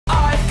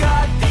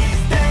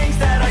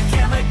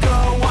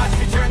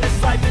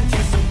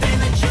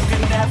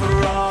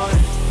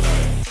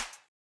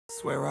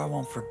I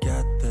won't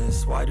forget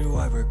this. Why do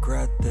I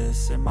regret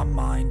this? In my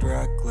mind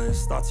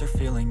reckless, thoughts are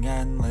feeling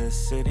endless.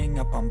 Sitting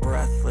up, I'm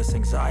breathless,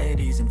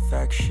 anxiety's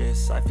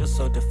infectious. I feel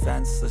so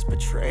defenseless,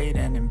 betrayed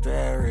and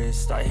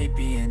embarrassed. I hate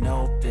being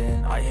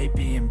open, I hate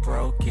being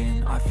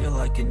broken. I feel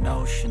like an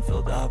ocean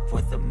filled up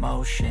with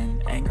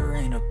emotion. Anger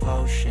ain't a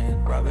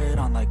potion, rub it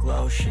on like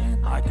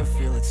lotion. I can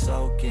feel it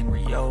soaking,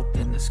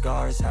 reopen, the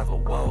scars have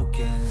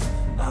awoken.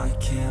 I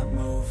can't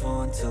move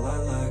on till I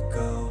let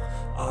go.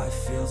 I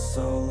feel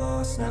so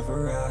lost,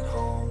 never at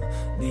home.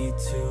 Need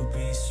to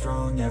be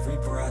strong, every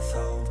breath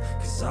hold.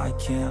 Cause I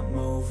can't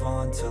move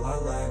on till I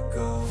let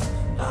go.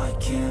 I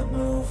can't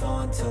move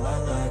on till I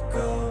let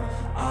go.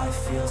 I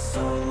feel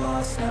so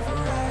lost, never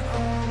at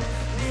home.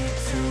 Need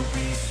to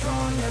be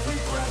strong, every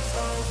breath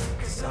hold.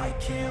 Cause I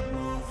can't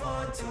move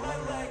on till I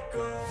let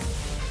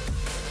go.